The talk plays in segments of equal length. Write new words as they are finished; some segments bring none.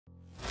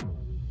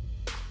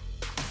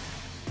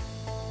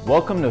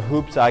Welcome to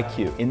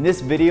HoopsIQ. In this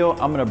video,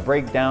 I'm going to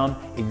break down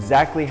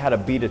exactly how to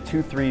beat a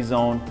 2-3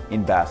 zone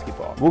in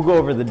basketball. We'll go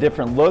over the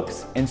different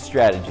looks and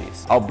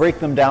strategies. I'll break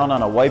them down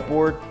on a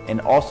whiteboard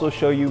and also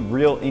show you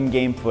real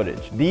in-game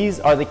footage. These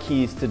are the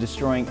keys to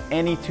destroying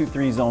any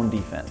 2-3 zone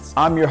defense.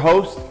 I'm your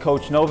host,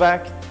 Coach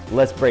Novak.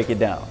 Let's break it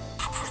down.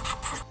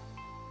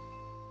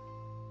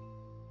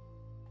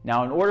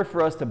 Now, in order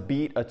for us to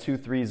beat a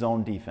 2-3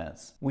 zone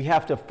defense, we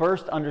have to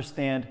first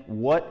understand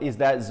what is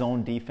that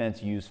zone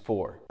defense used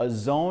for. A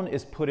zone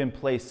is put in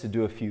place to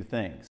do a few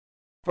things.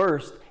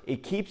 First,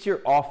 it keeps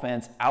your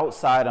offense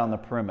outside on the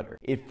perimeter.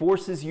 It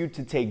forces you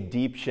to take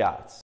deep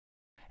shots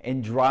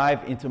and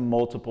drive into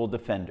multiple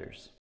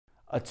defenders.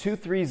 A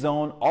 2-3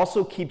 zone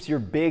also keeps your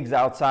bigs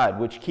outside,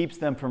 which keeps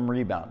them from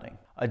rebounding.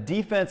 A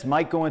defense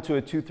might go into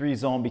a 2-3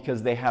 zone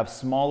because they have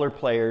smaller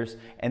players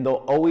and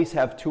they'll always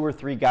have 2 or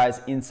 3 guys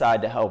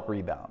inside to help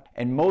rebound.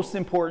 And most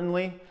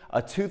importantly,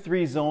 a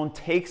 2-3 zone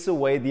takes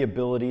away the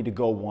ability to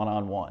go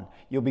one-on-one.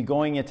 You'll be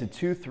going into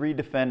 2-3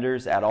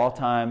 defenders at all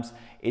times.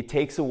 It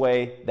takes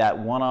away that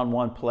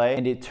one-on-one play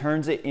and it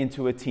turns it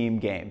into a team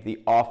game. The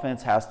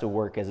offense has to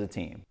work as a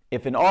team.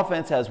 If an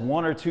offense has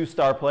 1 or 2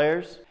 star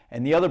players,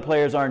 and the other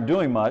players aren't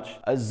doing much,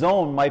 a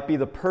zone might be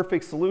the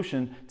perfect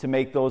solution to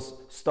make those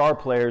star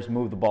players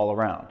move the ball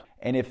around.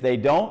 And if they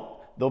don't,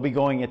 they'll be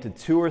going into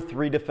 2 or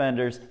 3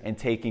 defenders and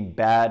taking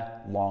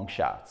bad, long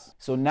shots.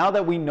 So now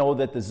that we know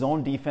that the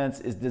zone defense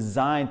is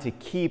designed to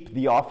keep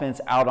the offense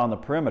out on the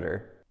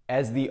perimeter,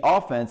 as the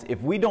offense, if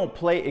we don't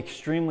play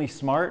extremely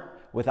smart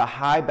with a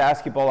high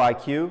basketball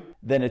IQ,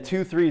 then a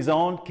 2-3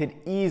 zone could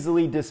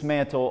easily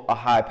dismantle a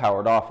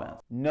high-powered offense.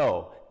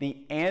 No,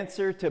 the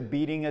answer to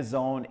beating a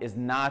zone is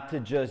not to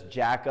just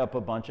jack up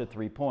a bunch of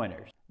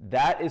three-pointers.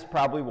 That is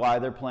probably why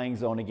they're playing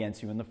zone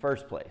against you in the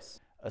first place.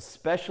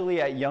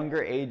 Especially at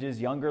younger ages,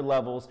 younger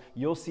levels,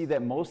 you'll see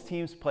that most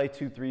teams play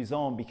 2-3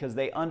 zone because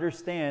they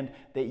understand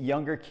that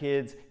younger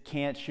kids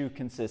can't shoot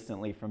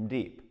consistently from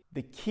deep.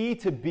 The key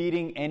to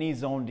beating any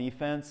zone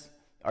defense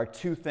are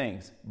 2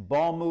 things: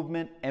 ball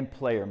movement and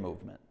player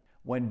movement.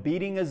 When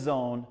beating a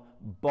zone,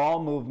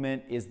 ball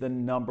movement is the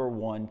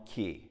 #1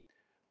 key.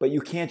 But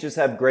you can't just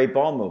have great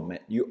ball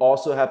movement. You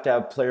also have to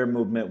have player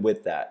movement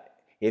with that.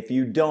 If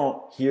you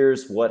don't,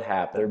 here's what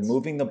happens. They're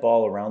moving the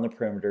ball around the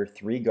perimeter,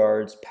 3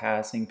 guards,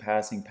 passing,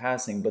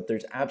 but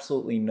there's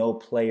absolutely no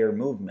player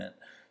movement.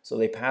 So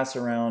they pass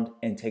around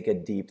and take a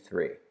deep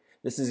 3.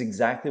 This is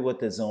exactly what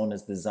the zone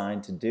is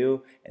designed to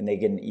do, and they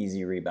get an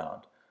easy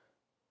rebound.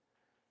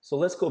 So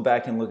let's go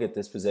back and look at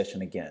this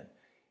possession again.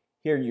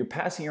 Here, you're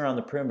passing around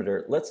the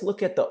perimeter. Let's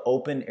look at the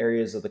open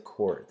areas of the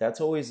court.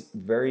 That's always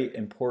very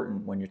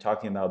important when you're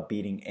talking about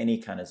beating any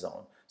kind of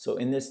zone. So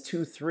in this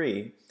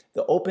 2-3,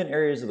 the open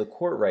areas of the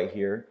court right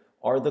here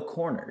are the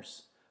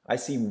corners. I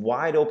see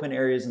wide open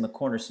areas in the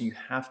corner, so you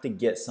have to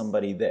get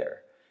somebody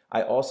there.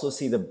 I also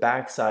see the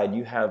backside.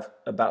 You have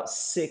about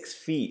 6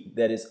 feet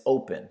that is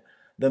open.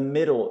 The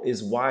middle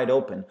is wide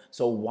open.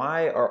 So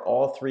why are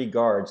all 3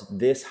 guards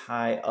this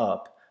high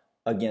up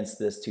against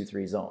this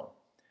 2-3 zone?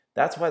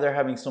 That's why they're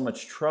having so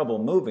much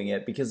trouble moving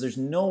it, because there's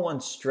no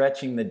one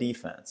stretching the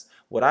defense.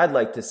 What I'd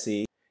like to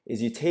see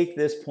is you take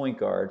this point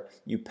guard,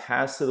 you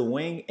pass to the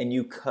wing, and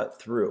you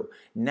cut through.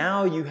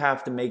 Now you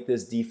have to make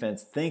this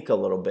defense think a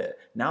little bit.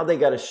 Now they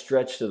got to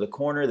stretch to the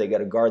corner, they got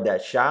to guard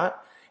that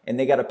shot, and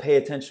they got to pay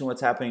attention to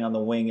what's happening on the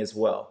wing as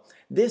well.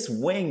 This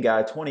wing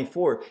guy,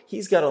 24,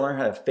 he's got to learn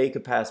how to fake a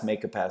pass,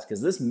 make a pass,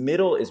 because this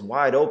middle is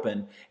wide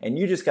open, and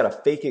you just got to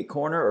fake it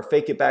corner or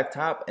fake it back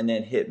top and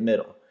then hit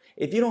middle.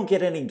 If you don't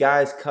get any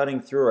guys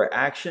cutting through or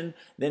action,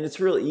 then it's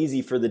real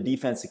easy for the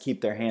defense to keep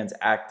their hands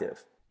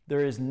active. There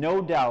is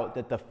no doubt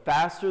that the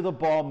faster the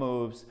ball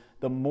moves,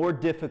 the more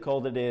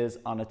difficult it is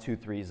on a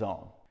 2-3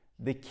 zone.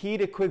 The key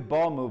to quick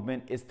ball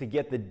movement is to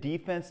get the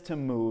defense to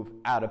move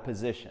out of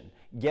position.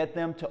 Get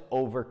them to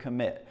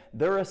overcommit.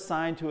 They're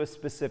assigned to a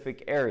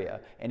specific area,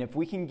 and if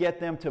we can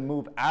get them to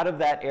move out of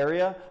that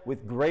area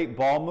with great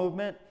ball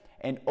movement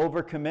and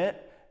overcommit,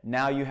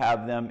 now you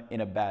have them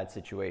in a bad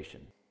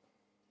situation.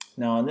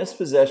 Now in this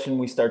possession,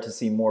 we start to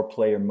see more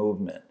player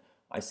movement.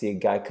 I see a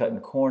guy cutting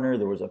the corner,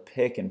 there was a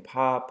pick and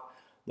pop,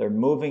 they're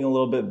moving a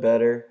little bit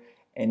better,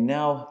 and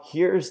now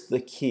here's the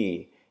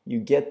key. You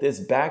get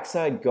this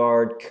backside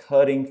guard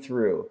cutting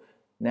through.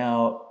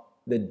 Now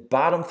the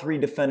bottom 3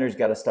 defenders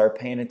got to start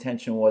paying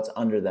attention to what's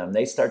under them.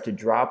 They start to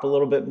drop a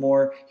little bit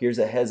more. Here's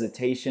a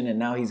hesitation, and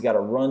now he's got to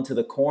run to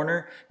the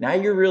corner. Now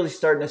you're really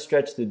starting to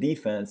stretch the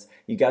defense.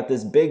 You got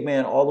this big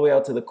man all the way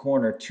out to the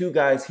corner, 2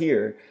 guys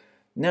here.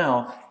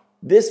 Now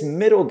this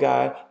middle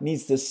guy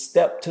needs to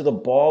step to the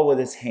ball with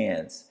his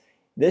hands.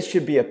 This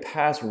should be a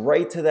pass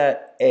right to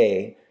that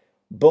A.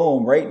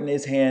 Boom, right in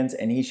his hands,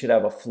 and he should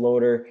have a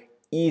floater,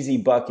 easy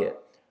bucket.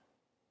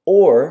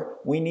 Or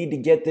we need to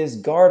get this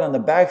guard on the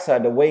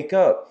backside to wake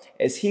up.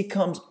 As he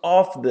comes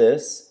off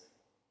this,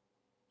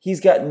 he's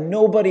got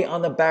nobody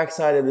on the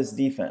backside of this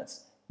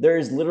defense. There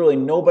is literally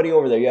nobody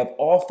over there. You have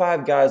all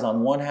 5 guys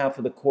on one half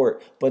of the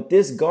court, but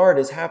this guard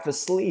is half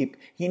asleep.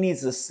 He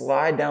needs to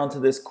slide down to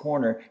this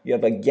corner. You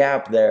have a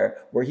gap there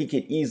where he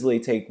could easily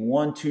take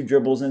 1-2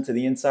 dribbles into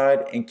the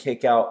inside and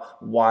kick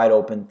out wide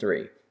open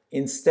 3.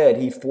 Instead,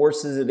 he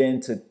forces it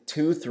into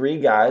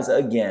 2-3 guys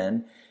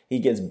again. He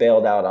gets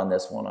bailed out on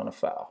this one on a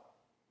foul.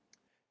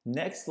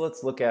 Next,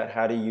 let's look at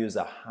how to use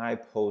a high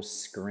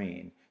post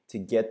screen to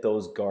get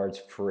those guards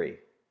free.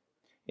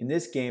 In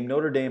this game,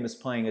 Notre Dame is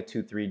playing a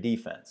 2-3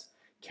 defense.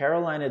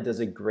 Carolina does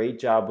a great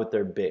job with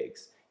their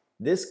bigs.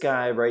 This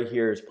guy right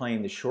here is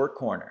playing the short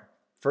corner.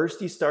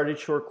 First he started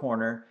short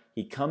corner,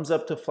 he comes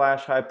up to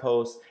flash high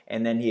post,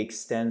 and then he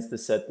extends to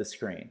set the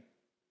screen.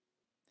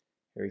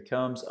 Here he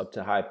comes up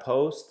to high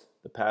post.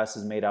 The pass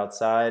is made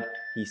outside.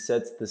 He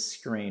sets the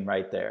screen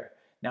right there.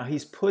 Now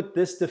he's put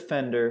this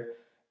defender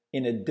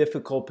in a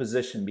difficult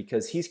position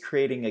because he's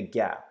creating a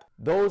gap.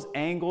 Those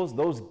angles,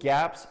 those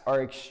gaps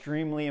are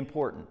extremely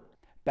important.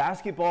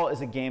 Basketball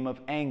is a game of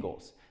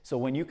angles. So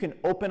when you can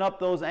open up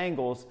those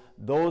angles,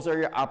 those are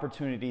your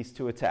opportunities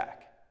to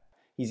attack.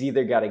 He's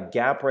either got a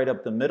gap right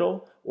up the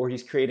middle, or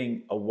he's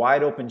creating a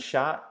wide open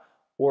shot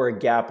or a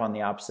gap on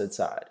the opposite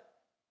side.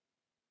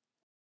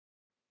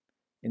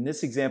 In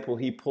this example,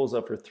 he pulls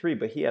up for 3,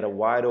 but he had a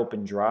wide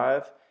open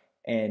drive,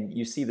 and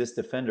you see this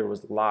defender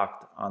was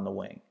locked on the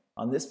wing.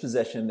 On this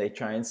possession, they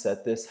try and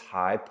set this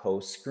high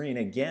post screen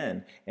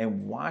again,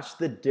 and watch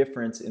the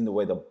difference in the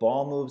way the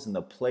ball moves and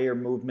the player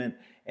movement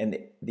and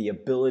the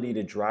ability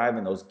to drive,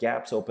 and those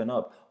gaps open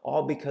up,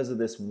 all because of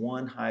this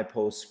one high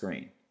post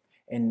screen.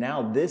 And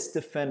now this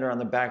defender on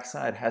the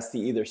backside has to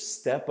either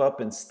step up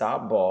and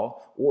stop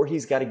ball, or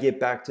he's got to get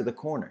back to the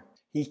corner.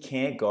 He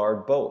can't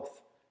guard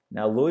both.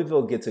 Now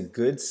Louisville gets a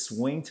good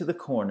swing to the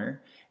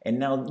corner, and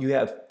now you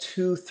have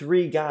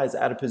 2-3 guys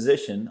out of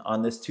position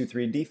on this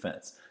 2-3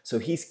 defense. So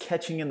he's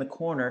catching in the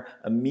corner,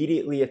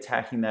 immediately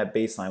attacking that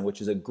baseline, which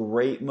is a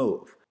great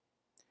move.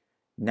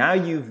 Now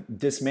you've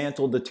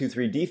dismantled the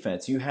 2-3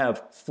 defense. You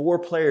have 4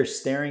 players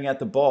staring at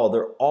the ball.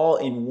 They're all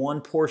in one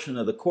portion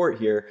of the court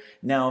here.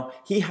 Now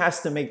he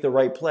has to make the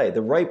right play.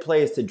 The right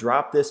play is to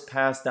drop this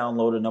pass down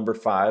low to number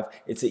 5.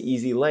 It's an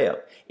easy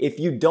layup. If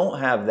you don't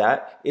have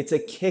that, it's a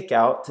kick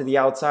out to the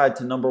outside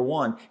to number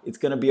 1. It's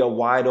going to be a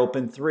wide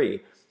open 3.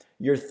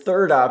 Your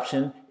third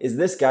option is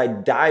this guy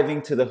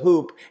diving to the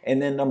hoop,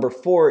 and then number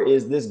 4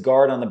 is this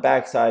guard on the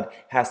backside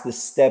has to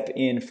step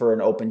in for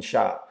an open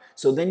shot.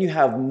 So then you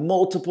have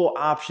multiple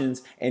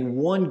options, and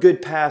one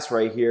good pass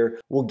right here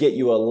will get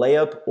you a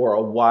layup or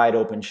a wide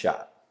open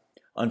shot.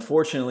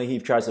 Unfortunately, he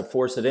tries to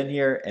force it in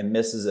here and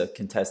misses a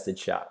contested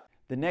shot.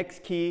 The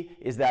next key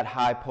is that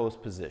high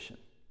post position.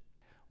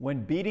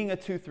 When beating a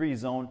 2-3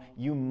 zone,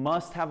 you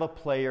must have a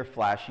player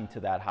flashing to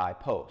that high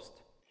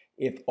post.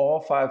 If all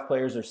 5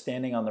 players are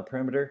standing on the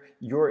perimeter,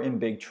 you're in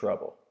big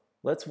trouble.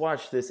 Let's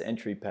watch this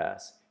entry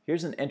pass.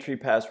 Here's an entry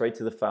pass right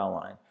to the foul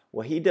line.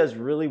 What he does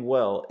really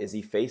well is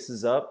he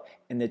faces up,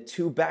 and the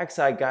 2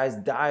 backside guys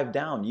dive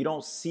down. You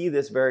don't see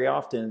this very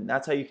often.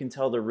 That's how you can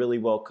tell they're really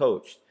well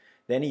coached.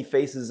 Then he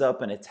faces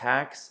up and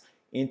attacks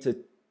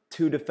into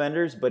 2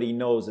 defenders, but he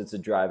knows it's a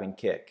driving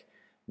kick.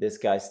 This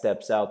guy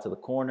steps out to the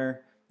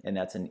corner, and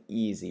that's an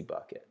easy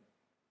bucket.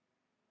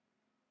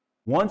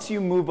 Once you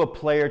move a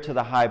player to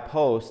the high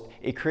post,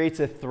 it creates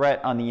a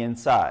threat on the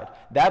inside.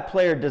 That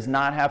player does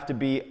not have to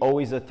be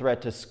always a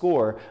threat to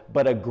score,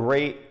 but a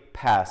great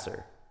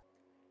passer.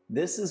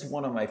 This is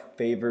one of my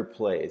favorite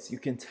plays. You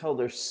can tell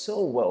they're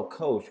so well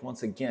coached.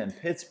 Once again,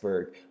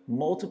 Pittsburgh,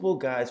 multiple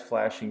guys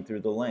flashing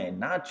through the lane,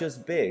 not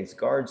just bigs,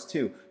 guards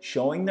too,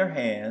 showing their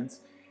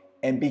hands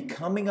and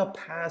becoming a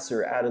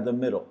passer out of the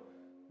middle.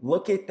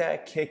 Look at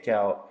that kick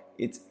out.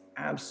 It's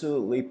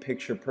absolutely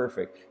picture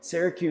perfect.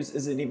 Syracuse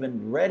isn't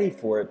even ready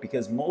for it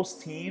because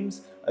most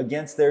teams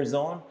against their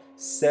zone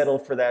settle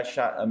for that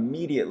shot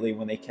immediately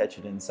when they catch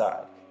it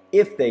inside,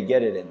 if they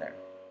get it in there.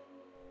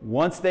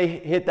 Once they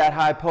hit that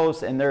high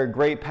post and they're a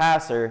great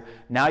passer,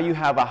 now you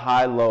have a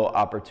high-low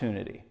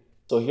opportunity.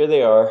 So here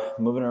they are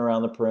moving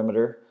around the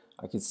perimeter.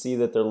 I can see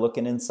that they're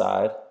looking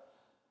inside.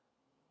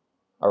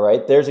 All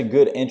right, there's a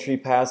good entry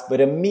pass,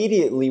 but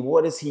immediately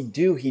what does he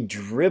do? He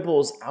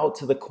dribbles out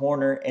to the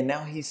corner, and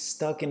now he's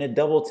stuck in a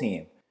double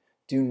team.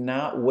 Do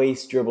not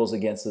waste dribbles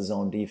against the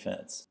zone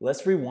defense.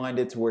 Let's rewind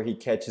it to where he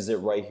catches it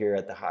right here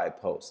at the high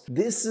post.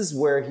 This is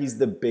where he's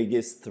the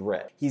biggest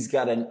threat. He's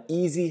got an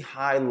easy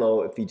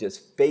high-low. If he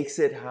just fakes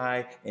it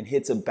high and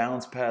hits a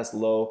bounce pass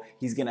low,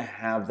 he's gonna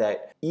have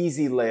that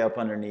easy layup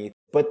underneath.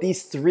 But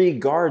these 3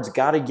 guards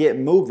gotta get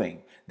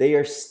moving. They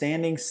are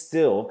standing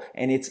still,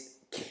 and it's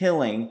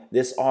killing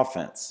this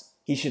offense.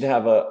 He should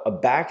have a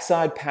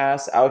backside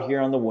pass out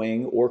here on the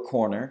wing or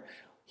corner.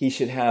 He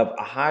should have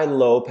a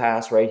high-low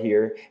pass right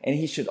here, and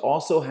he should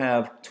also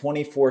have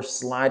 24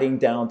 sliding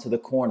down to the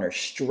corner,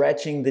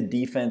 stretching the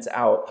defense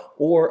out,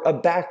 or a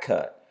back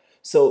cut.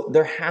 So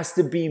there has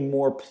to be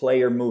more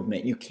player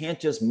movement. You can't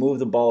just move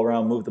the ball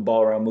around, move the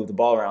ball around, move the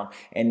ball around,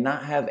 and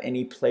not have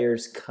any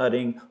players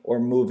cutting or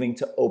moving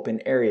to open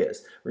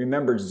areas.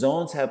 Remember,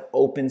 zones have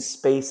open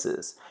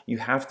spaces. You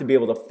have to be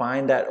able to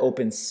find that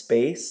open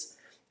space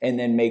and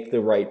then make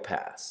the right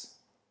pass.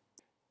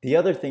 The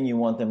other thing you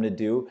want them to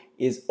do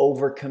is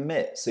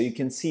overcommit. So you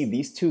can see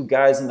these two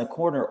guys in the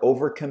corner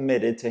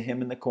overcommitted to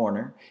him in the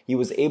corner. He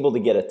was able to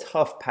get a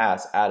tough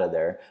pass out of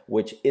there,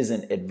 which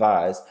isn't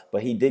advised,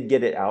 but he did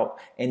get it out.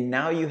 And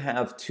now you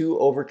have two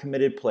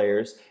overcommitted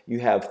players. You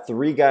have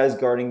three guys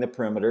guarding the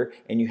perimeter,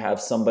 and you have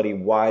somebody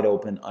wide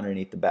open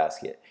underneath the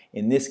basket.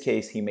 In this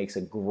case, he makes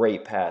a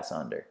great pass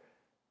under.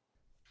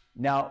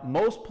 Now,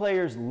 most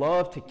players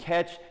love to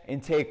catch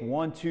and take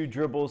 1-2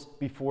 dribbles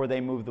before they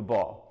move the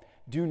ball.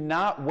 Do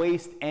not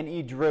waste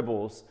any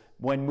dribbles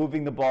when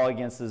moving the ball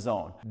against the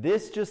zone.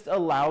 This just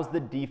allows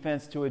the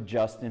defense to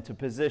adjust into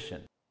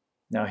position.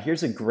 Now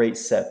here's a great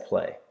set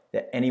play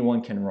that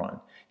anyone can run.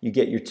 You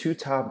get your two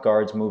top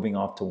guards moving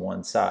off to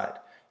one side.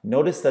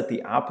 Notice that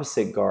the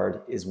opposite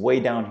guard is way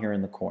down here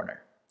in the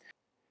corner.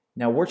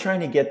 Now we're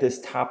trying to get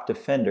this top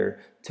defender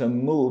to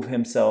move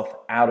himself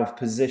out of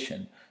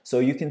position. So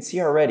you can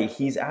see already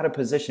he's out of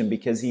position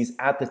because he's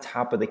at the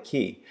top of the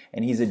key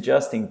and he's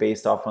adjusting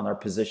based off on our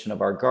position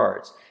of our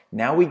guards.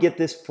 Now we get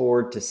this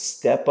forward to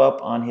step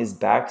up on his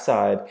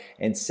backside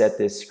and set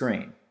this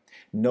screen.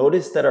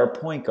 Notice that our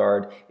point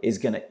guard is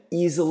going to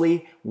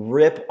easily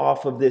rip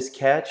off of this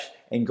catch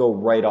and go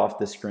right off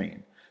the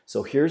screen.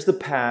 So here's the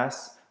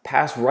pass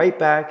right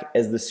back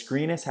as the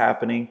screen is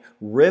happening,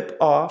 rip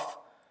off,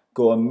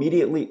 go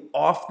immediately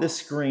off the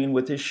screen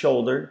with his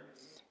shoulder,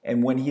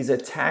 and when he's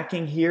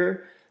attacking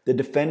here, the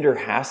defender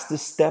has to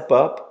step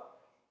up,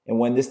 and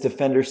when this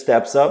defender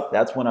steps up,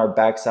 that's when our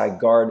backside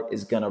guard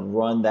is going to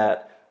run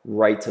that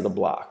right to the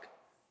block.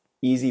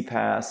 Easy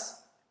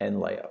pass and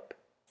layup.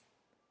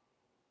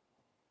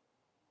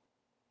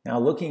 Now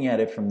looking at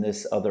it from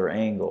this other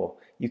angle,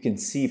 you can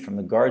see from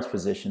the guard's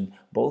position,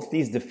 both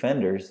these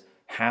defenders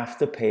have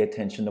to pay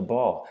attention to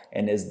ball.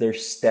 And as they're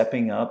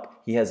stepping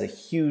up, he has a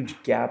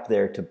huge gap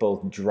there to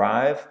both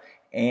drive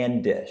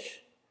and dish.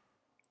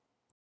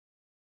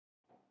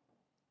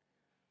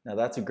 Now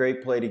that's a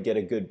great play to get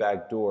a good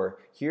back door.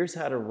 Here's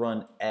how to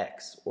run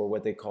X, or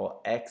what they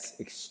call X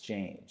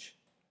exchange.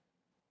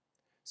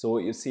 So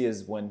what you see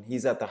is when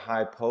he's at the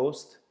high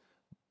post,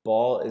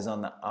 ball is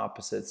on the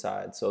opposite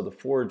side. So the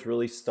forwards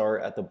really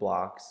start at the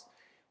blocks.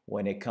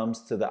 When it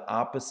comes to the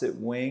opposite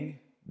wing,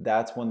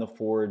 that's when the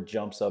forward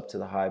jumps up to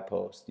the high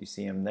post. You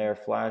see him there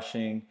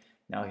flashing.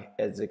 Now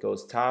as it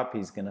goes top,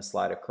 he's going to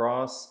slide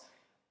across.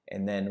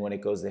 And then when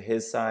it goes to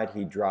his side,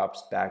 he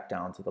drops back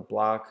down to the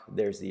block.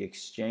 There's the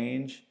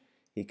exchange.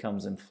 He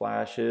comes and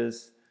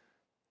flashes,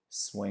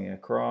 swing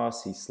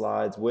across, he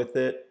slides with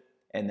it,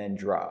 and then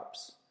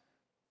drops.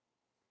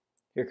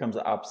 Here comes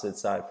the opposite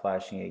side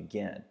flashing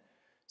again.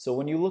 So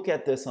when you look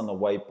at this on the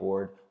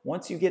whiteboard,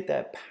 once you get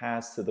that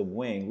pass to the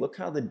wing, look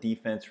how the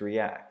defense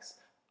reacts.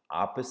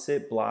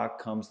 Opposite block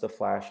comes to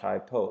flash high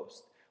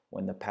post.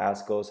 When the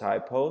pass goes high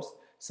post,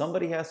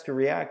 somebody has to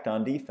react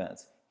on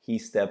defense. He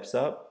steps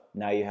up.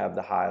 Now you have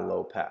the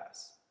high-low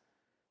pass.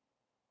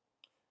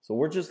 So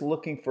we're just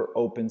looking for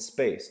open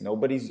space.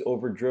 Nobody's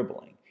over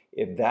dribbling.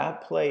 If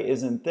that play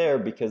isn't there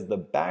because the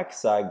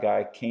backside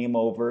guy came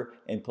over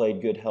and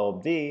played good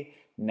help D,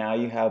 now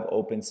you have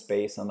open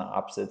space on the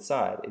opposite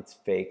side. It's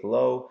fake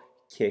low,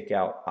 kick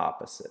out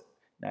opposite.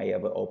 Now you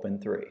have an open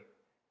three.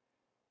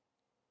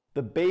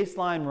 The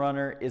baseline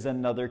runner is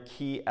another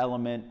key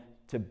element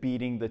to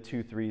beating the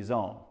 2-3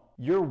 zone.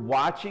 You're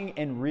watching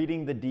and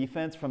reading the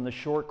defense from the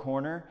short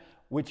corner,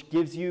 which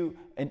gives you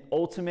an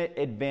ultimate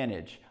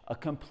advantage, a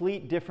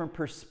complete different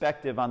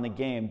perspective on the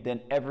game than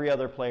every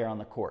other player on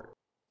the court.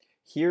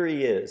 Here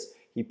he is.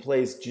 He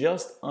plays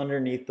just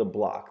underneath the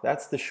block.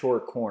 That's the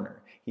short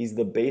corner. He's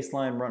the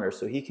baseline runner,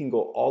 so he can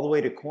go all the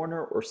way to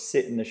corner or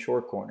sit in the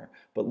short corner.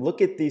 But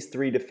look at these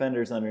three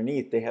defenders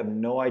underneath. They have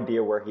no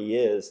idea where he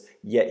is,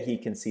 yet he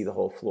can see the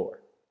whole floor.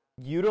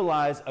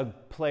 Utilize a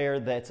player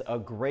that's a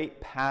great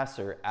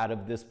passer out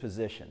of this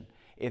position.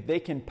 If they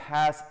can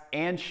pass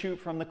and shoot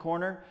from the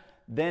corner,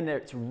 then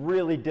it's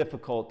really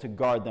difficult to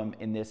guard them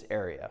in this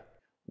area.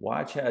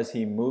 Watch as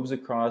he moves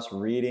across,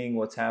 reading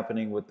what's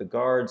happening with the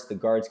guards. The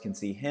guards can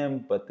see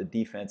him, but the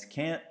defense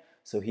can't.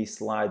 So he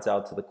slides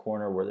out to the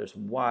corner where there's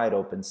wide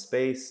open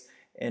space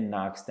and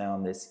knocks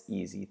down this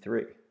easy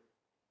three.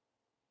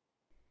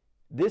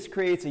 This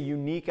creates a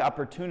unique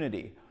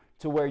opportunity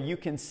to where you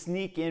can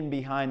sneak in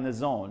behind the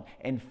zone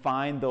and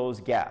find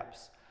those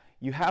gaps.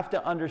 You have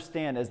to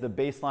understand as the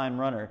baseline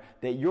runner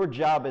that your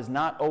job is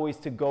not always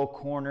to go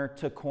corner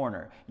to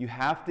corner. You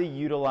have to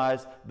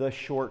utilize the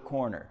short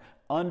corner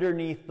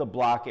underneath the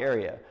block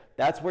area.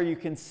 That's where you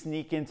can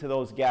sneak into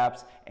those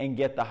gaps and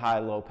get the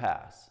high-low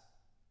pass.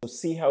 So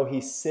see how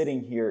he's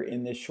sitting here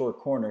in this short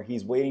corner.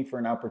 He's waiting for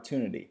an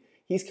opportunity.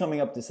 He's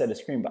coming up to set a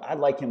screen, but I'd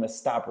like him to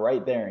stop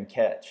right there and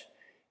catch.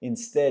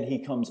 Instead, he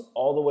comes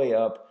all the way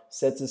up,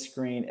 sets a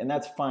screen, and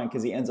that's fine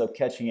because he ends up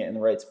catching it in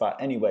the right spot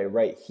anyway,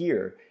 right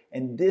here.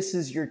 And this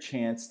is your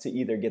chance to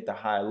either get the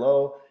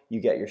high-low, you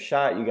get your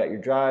shot, you got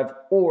your drive,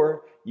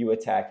 or you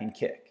attack and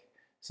kick.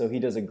 So he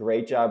does a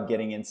great job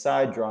getting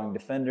inside, drawing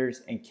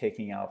defenders, and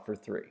kicking out for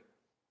three.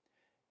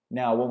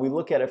 Now, when we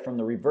look at it from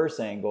the reverse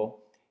angle,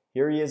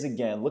 Here he is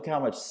again. Look how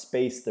much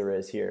space there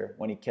is here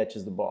when he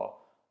catches the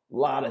ball. A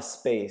lot of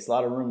space, a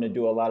lot of room to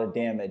do a lot of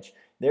damage.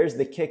 There's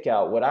the kick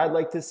out. What I'd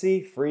like to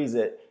see, freeze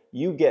it.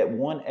 You get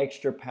one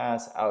extra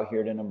pass out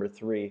here to number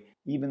 3.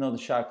 Even though the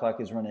shot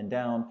clock is running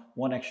down,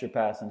 one extra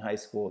pass in high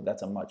school,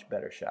 that's a much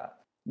better shot.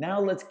 Now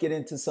let's get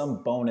into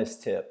some bonus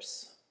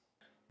tips.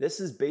 This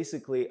is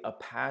basically a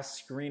pass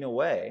screen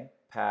away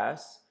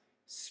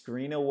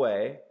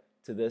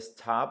to this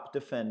top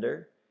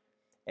defender.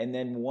 And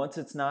then once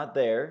it's not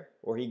there,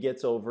 or he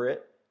gets over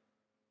it,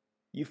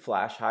 you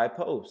flash high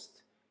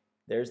post.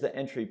 There's the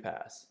entry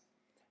pass.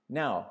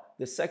 Now,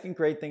 the second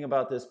great thing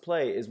about this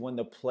play is when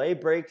the play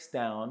breaks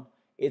down,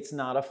 it's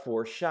not a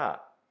forced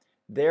shot.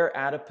 They're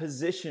at a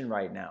position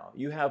right now.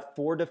 You have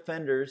 4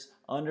 defenders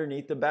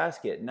underneath the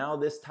basket. Now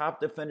this top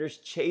defender's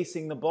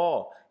chasing the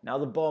ball. Now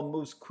the ball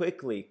moves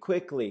quickly.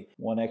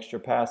 One extra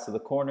pass to the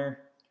corner,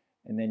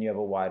 and then you have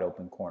a wide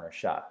open corner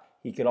shot.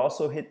 He could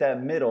also hit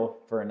that middle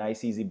for a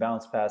nice easy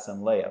bounce pass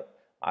and layup.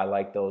 I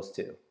like those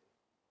too.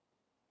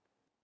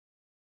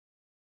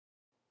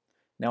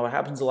 Now what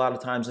happens a lot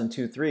of times in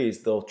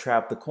 2-3s, they'll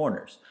trap the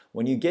corners.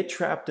 When you get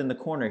trapped in the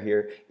corner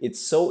here, it's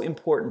so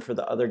important for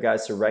the other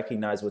guys to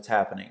recognize what's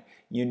happening.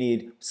 You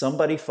need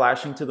somebody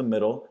flashing to the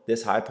middle.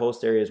 This high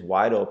post area is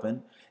wide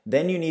open.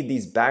 Then you need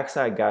these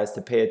backside guys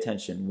to pay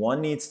attention. One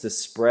needs to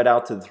spread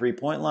out to the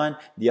 3-point line.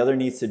 The other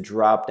needs to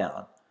drop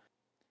down.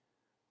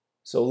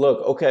 So look,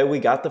 okay, we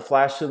got the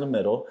flash to the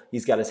middle.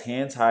 He's got his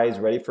hands high. He's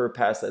ready for a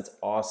pass. That's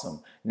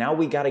awesome. Now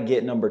we got to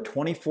get number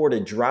 24 to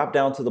drop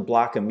down to the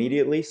block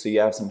immediately so you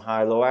have some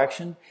high-low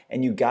action.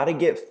 And you got to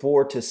get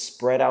 4 to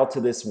spread out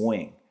to this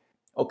wing.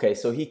 Okay,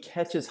 so he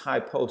catches high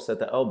post at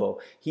the elbow.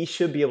 He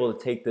should be able to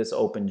take this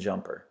open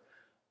jumper.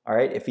 All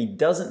right, if he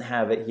doesn't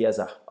have it, he has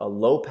a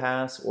low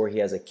pass or he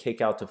has a kick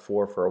out to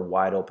 4 for a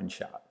wide open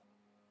shot.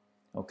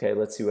 Okay,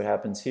 let's see what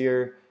happens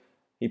here.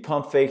 He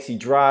pump fakes, he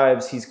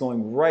drives, he's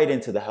going right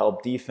into the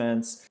help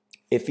defense.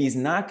 If he's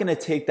not going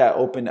to take that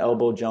open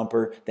elbow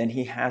jumper, then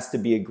he has to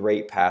be a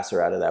great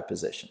passer out of that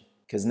position.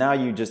 Because now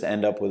you just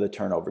end up with a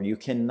turnover. You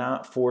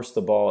cannot force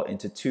the ball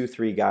into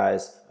 2-3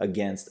 guys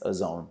against a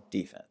zone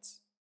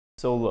defense.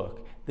 So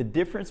look, the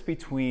difference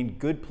between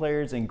good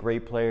players and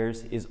great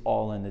players is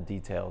all in the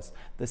details.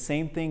 The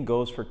same thing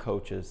goes for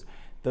coaches.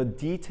 The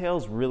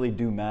details really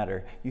do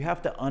matter. You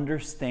have to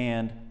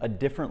understand a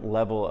different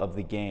level of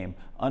the game.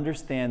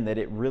 Understand that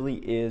it really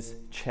is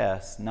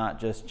chess, not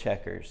just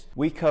checkers.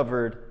 We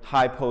covered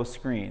high post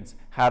screens,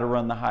 how to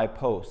run the high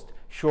post,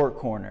 short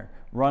corner,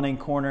 running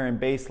corner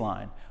and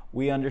baseline.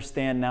 We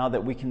understand now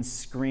that we can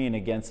screen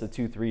against the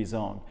 2-3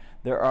 zone.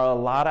 There are a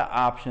lot of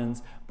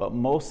options, but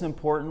most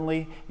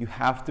importantly, you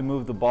have to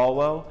move the ball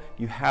well,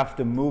 you have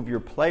to move your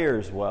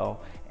players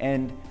well,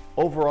 and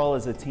overall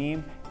as a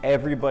team,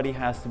 everybody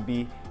has to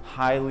be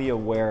highly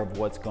aware of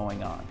what's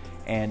going on.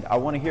 And I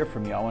want to hear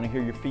from you. I want to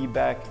hear your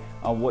feedback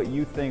on what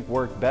you think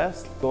worked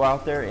best. Go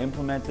out there,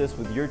 implement this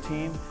with your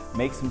team,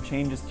 make some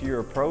changes to your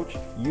approach,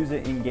 use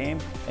it in game,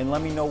 and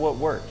let me know what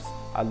works.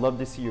 I'd love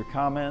to see your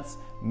comments.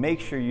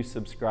 Make sure you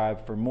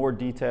subscribe for more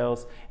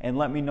details and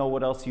let me know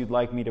what else you'd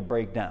like me to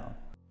break down.